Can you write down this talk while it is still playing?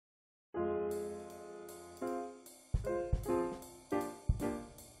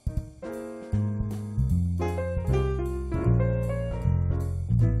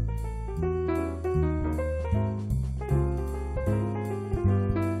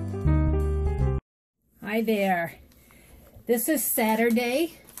Hi there. This is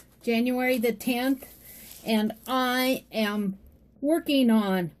Saturday, January the 10th, and I am working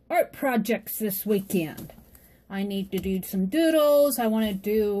on art projects this weekend. I need to do some doodles. I want to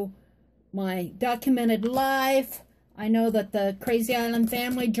do my documented life. I know that the Crazy Island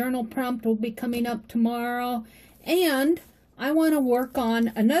Family Journal prompt will be coming up tomorrow. And I want to work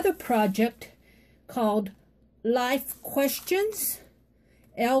on another project called Life Questions,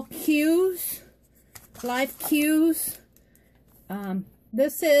 LQs, Life Cues.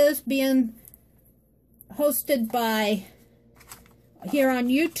 This is being hosted by, here on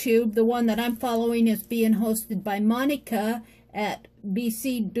YouTube, the one that I'm following is being hosted by Monica at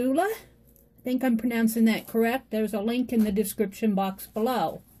bcdoula. I think I'm pronouncing that correct. There's a link in the description box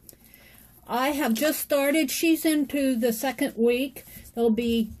below. I have just started. She's into the second week. There'll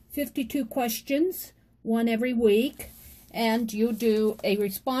be 52 questions, one every week. And you do a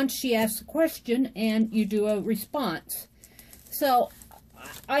response. She asks a question and you do a response. So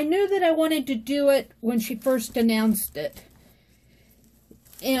I knew that I wanted to do it when she first announced it.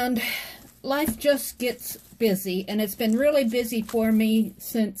 And life just gets busy, and it's been really busy for me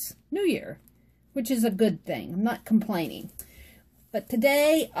since New Year, which is a good thing. I'm not complaining. But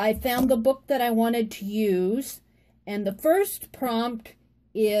today I found the book that I wanted to use, and the first prompt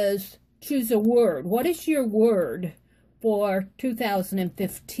is choose a word. What is your word for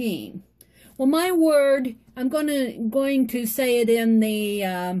 2015? Well, my word, I'm going to say it in the,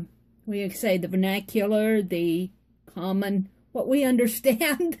 what do you say, the vernacular, the common, what we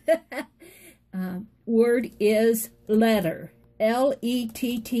understand. Word is letter,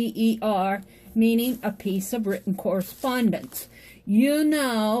 L-E-T-T-E-R, meaning a piece of written correspondence. You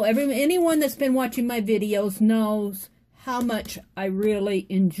know, anyone that's been watching my videos knows how much I really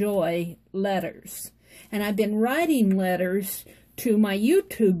enjoy letters. And I've been writing letters to my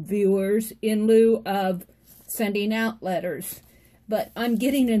YouTube viewers in lieu of sending out letters. But I'm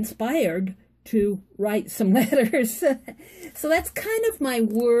getting inspired to write some letters. So that's kind of my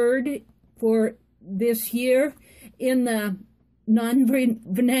word for this year in the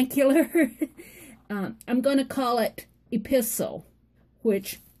non-vernacular. I'm going to call it epistle,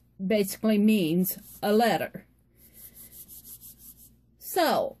 which basically means a letter.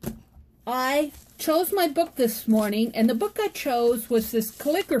 So I chose my book this morning, and the book I chose was this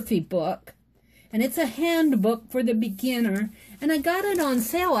calligraphy book, and it's a handbook for the beginner, and I got it on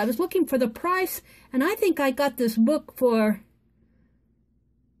sale. I was looking for the price, and I think I got this book for,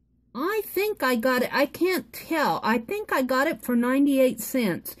 I can't tell. I think I got it for 98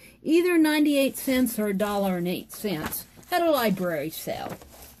 cents. Either 98 cents or $1.08 at a library sale.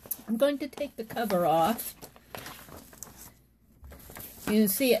 I'm going to take the cover off. You can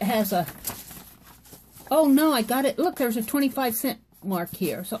see it has a, oh no, I got it. Look, there's a 25-cent mark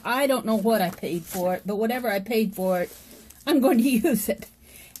here. So I don't know what I paid for it, but whatever I paid for it, I'm going to use it.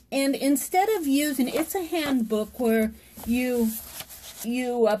 And instead of using, it's a handbook where you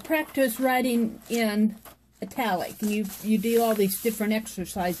practice writing in italic. You do all these different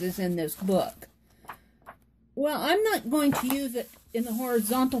exercises in this book. Well, I'm not going to use it in the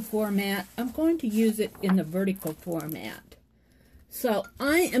horizontal format. I'm going to use it in the vertical format. So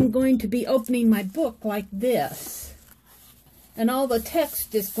I am going to be opening my book like this. And all the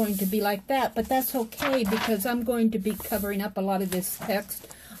text is going to be like that, but that's okay because I'm going to be covering up a lot of this text.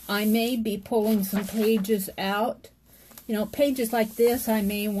 I may be pulling some pages out. You know, pages like this I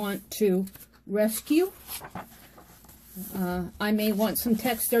may want to rescue. I may want some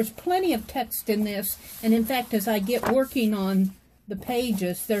text. There's plenty of text in this, and in fact, as I get working on the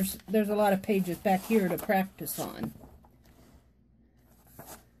pages, there's a lot of pages back here to practice on.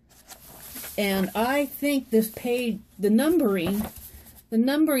 And I think this page, the numbering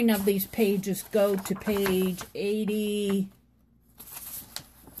of these pages go to page 80.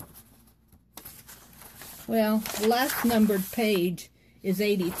 Well, the last numbered page is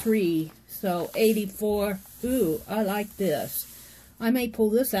 83, so 84. Ooh, I like this. I may pull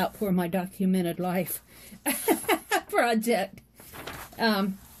this out for my documented life project.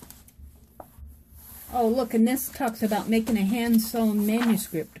 Oh, look, and this talks about making a hand-sewn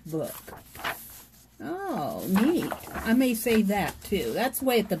manuscript book. Oh, neat. I may say that, too. That's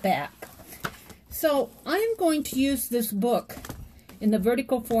way at the back. So, I'm going to use this book in the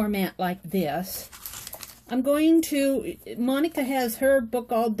vertical format like this. I'm going to, Monica has her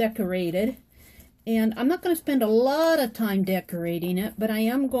book all decorated, and I'm not going to spend a lot of time decorating it, but I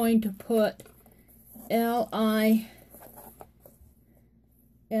am going to put L-I-F-E,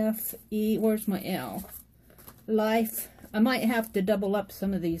 where's my L? Life. I might have to double up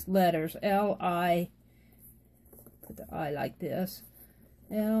some of these letters. L-I, put the I like this.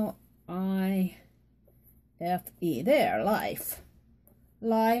 L-I-F-E. F-E. There, life.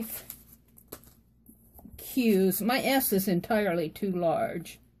 Life. Q's. My S is entirely too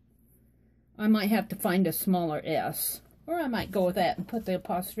large. I might have to find a smaller S. Or I might go with that and put the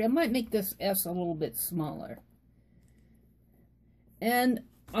apostrophe. I might make this S a little bit smaller. And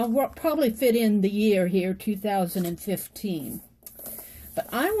I'll probably fit in the year here, 2015. But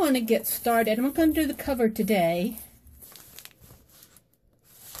I want to get started. I'm not going to do the cover today.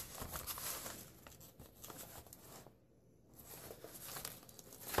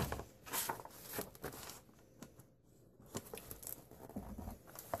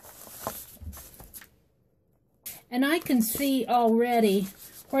 And I can see already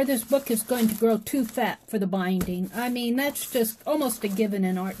where this book is going to grow too fat for the binding. I mean, that's just almost a given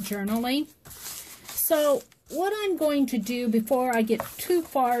in art journaling. So what I'm going to do before I get too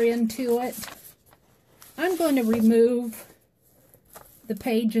far into it, I'm going to remove the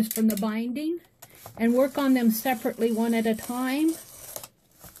pages from the binding and work on them separately one at a time.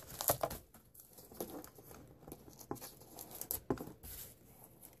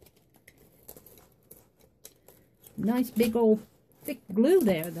 Nice big old thick glue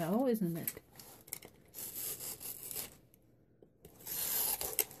there, though, isn't it?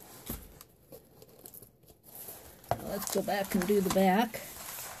 Now let's go back and do the back.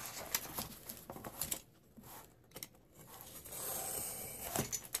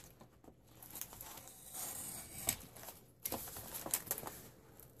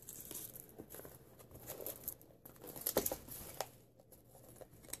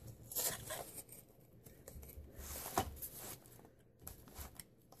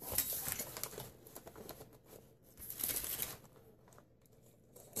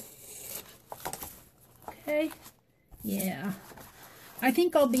 Okay, yeah, I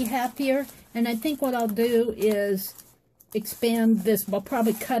think I'll be happier, and I think what I'll do is expand this. I'll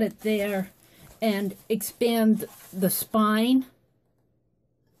probably cut it there and expand the spine.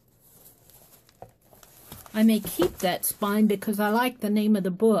 I may keep that spine because I like the name of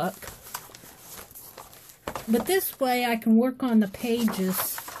the book, but this way I can work on the pages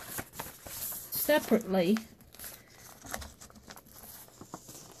separately.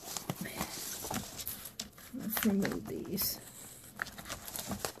 Remove these.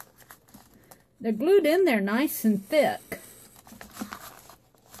 They're glued in there nice and thick.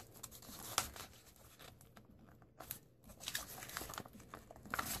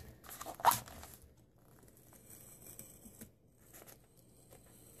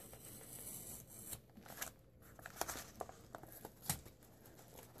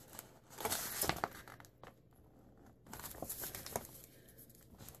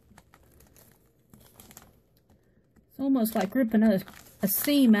 Almost like ripping a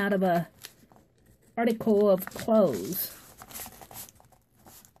seam out of a article of clothes.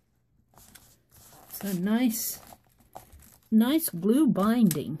 It's a nice glue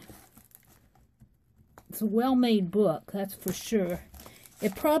binding. It's a well-made book, that's for sure.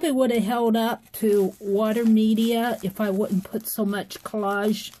 It probably would have held up to water media if I wouldn't put so many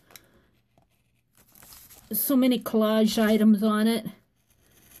collage items on it.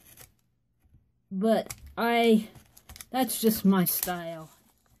 But that's just my style.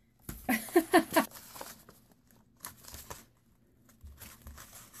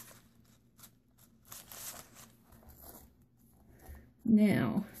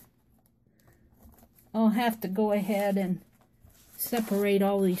 Now, I'll have to go ahead and separate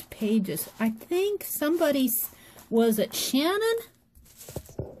all these pages. I think was it Shannon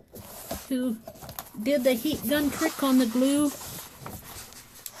who did the heat gun trick on the glue?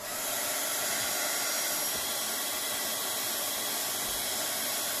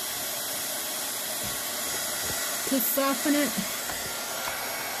 To soften it.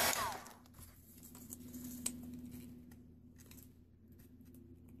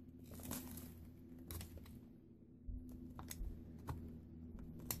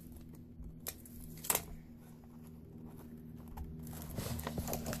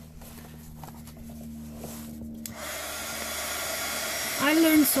 I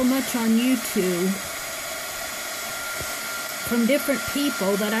learned so much on YouTube from different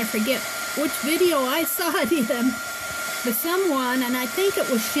people that I forget which video I saw it in. But someone, and I think it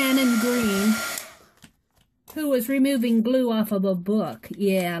was Shannon Green, who was removing glue off of a book.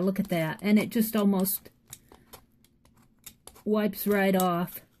 Yeah, look at that. And it just almost wipes right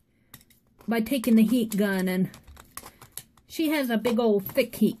off by taking the heat gun. And she has a big old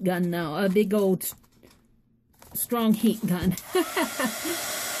thick heat gun now, a big old strong heat gun.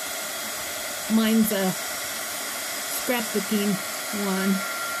 Mine's a scrapbooking one.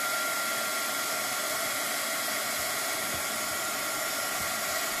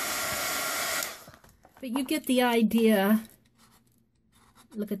 But you get the idea.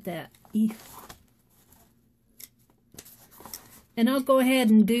 Look at that. And I'll go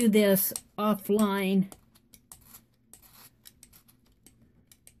ahead and do this offline.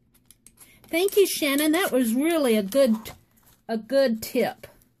 Thank you, Shannon. That was really a good tip.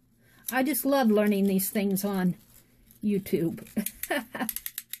 I just love learning these things on YouTube.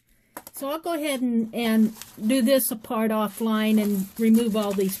 So I'll go ahead and do this apart offline and remove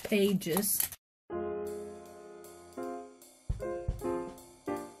all these pages.